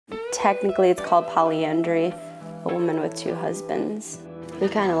Technically, it's called polyandry, a woman with 2 husbands. We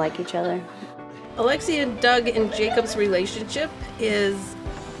kind of like each other. Alexia, Doug, and Jacob's relationship is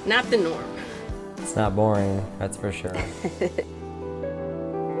not the norm. It's not boring, that's for sure.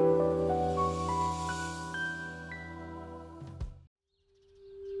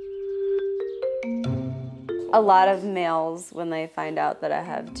 A lot of males, when they find out that I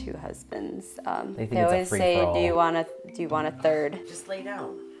have 2 husbands, they always say, "Do you want a third?" Just lay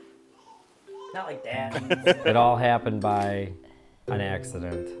down. Not like that. It all happened by an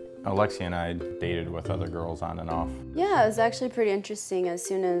accident. Alexia and I dated with other girls on and off. Yeah, it was actually pretty interesting. As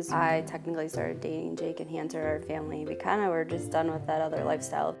soon as I technically started dating Jake and he entered our family, we kind of were just done with that other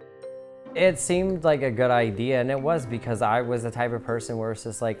lifestyle. It seemed like a good idea, and it was, because I was the type of person where it's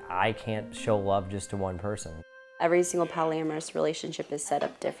just like, I can't show love just to one person. Every single polyamorous relationship is set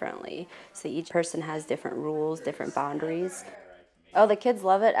up differently. So each person has different rules, different boundaries. Oh, the kids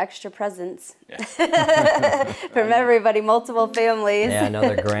love it. Extra presents. Yeah. From everybody, multiple families. Yeah,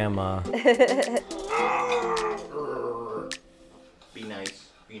 another grandma. Be nice.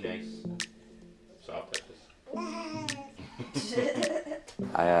 Be nice. Soft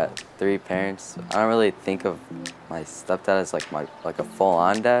I got 3 parents. I don't really think of my stepdad as like a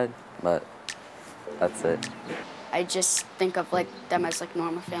full-on dad, but that's it. I just think of them as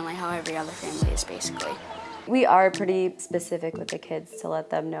normal family, how every other family is basically. We are pretty specific with the kids to let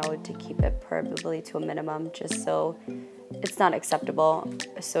them know to keep it probably to a minimum, just so it's not acceptable,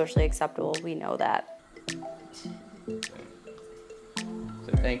 socially acceptable. We know that.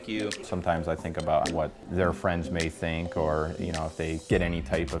 So thank you. Sometimes I think about what their friends may think, or if they get any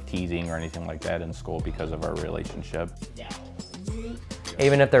type of teasing or anything like that in school because of our relationship.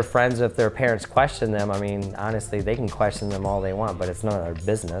 Even if they're friends, if their parents question them, I mean, honestly, they can question them all they want, but it's none of their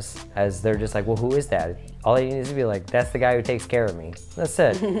business. As they're just like, well, who is that? All they need is to be like, that's the guy who takes care of me. That's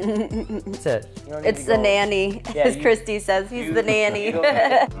it. That's it. It's the nanny, yeah, as Christy says. He's the nanny. All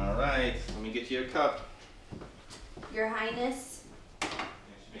right, let me get you a cup. Your Highness.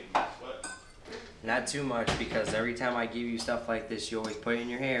 Not too much, because every time I give you stuff like this, you always put it in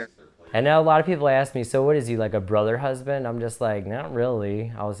your hair. And now a lot of people ask me, so what is he, like a brother husband? I'm just like, not really.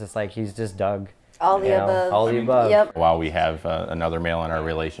 I was just like, he's just Doug. All the above. All the above. Yep. While we have another male in our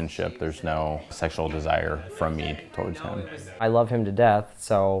relationship, there's no sexual desire from me towards him. I love him to death,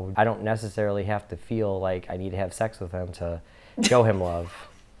 so I don't necessarily have to feel like I need to have sex with him to show him love.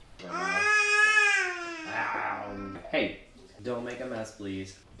 Hey, don't make a mess,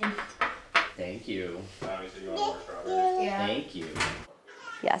 please. Thank you. Yeah. Thank you.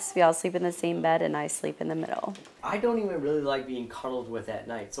 Yes, we all sleep in the same bed and I sleep in the middle. I don't even really like being cuddled with at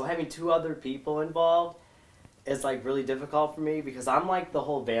night, so having 2 other people involved is really difficult for me, because I'm like the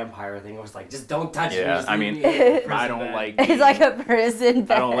whole vampire thing. It was like, just don't touch me. Yeah, I mean, I don't like being, it's like a prison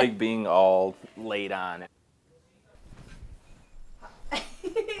bed. I don't like being all laid on.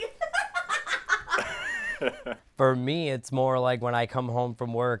 For me, it's more like when I come home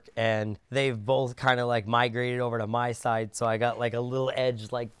from work and they've both kind of migrated over to my side, so I got a little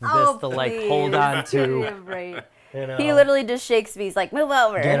edge like this to hold on to. Right. He literally just shakes me. He's like, move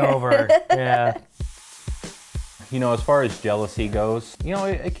over. Get over. Yeah. As far as jealousy goes,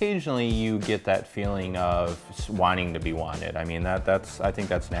 occasionally you get that feeling of wanting to be wanted. I mean, I think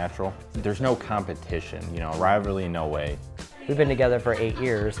that's natural. There's no competition, rivalry, no way. We've been together for 8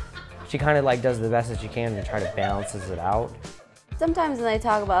 years. She kind of does the best that she can to try to balances it out. Sometimes when I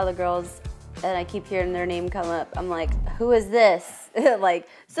talk about other girls and I keep hearing their name come up, I'm like, who is this?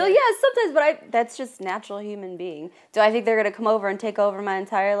 So yeah, sometimes, but that's just natural human being. Do I think they're gonna come over and take over my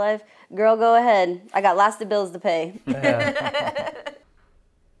entire life? Girl, go ahead. I got lots of bills to pay. Yeah.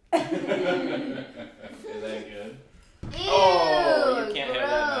 Is that good? Ew, oh, you can't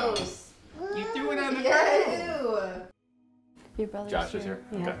gross. Have that now. You threw it on the ground. Your brother's Josh is here?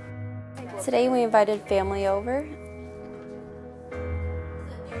 Yeah. Okay. Today we invited family over.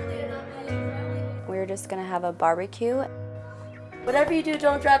 We're just gonna have a barbecue. Whatever you do,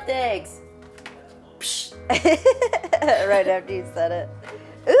 don't drop the eggs. Right after you said it.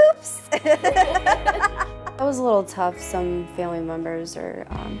 Oops! That was a little tough. Some family members are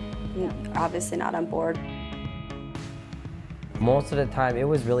obviously not on board. Most of the time, it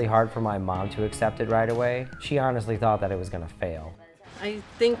was really hard for my mom to accept it right away. She honestly thought that it was gonna fail. I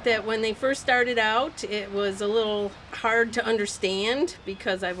think that when they first started out, it was a little hard to understand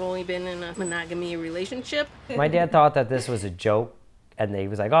because I've only been in a monogamy relationship. My dad thought that this was a joke, and they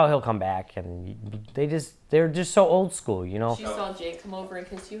was like, oh, he'll come back, and they're just so old school, She saw Jake come over and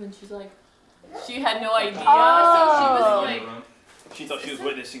kiss you, and she's like, she had no idea, so she was like, She thought she was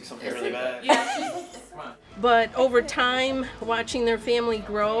witnessing something really bad. But over time, watching their family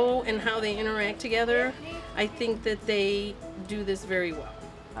grow and how they interact together, I think that they do this very well.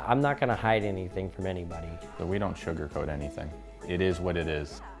 I'm not gonna hide anything from anybody. So we don't sugarcoat anything. It is what it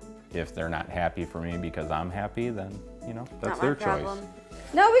is. If they're not happy for me because I'm happy, then, you know, that's their choice.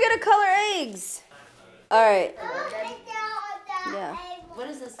 No, we gotta color eggs. All right. Yeah. What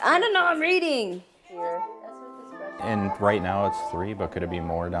is this? I don't know, I'm reading. And right now it's 3, but could it be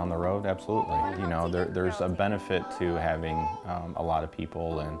more down the road? Absolutely. You know, there's a benefit to having a lot of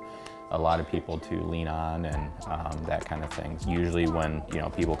people and a lot of people to lean on and that kind of thing. Usually when, you know,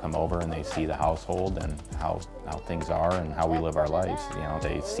 people come over and they see the household and how things are and how we live our lives, you know,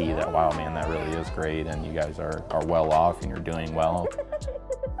 they see that, wow, man, that really is great and you guys are well off and you're doing well.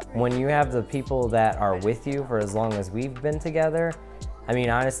 When you have the people that are with you for as long as we've been together, I mean,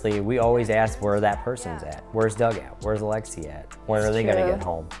 honestly, we always ask where that person's at. Where's Doug at? Where's Alexia at? When are they gonna get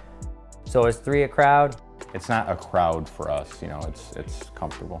home? So is 3 a crowd? It's not a crowd for us, you know, it's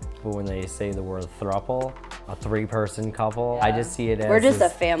comfortable. But when they say the word thruple, a 3-person couple, I just see it as... We're just a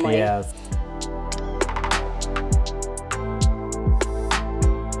family. Yes.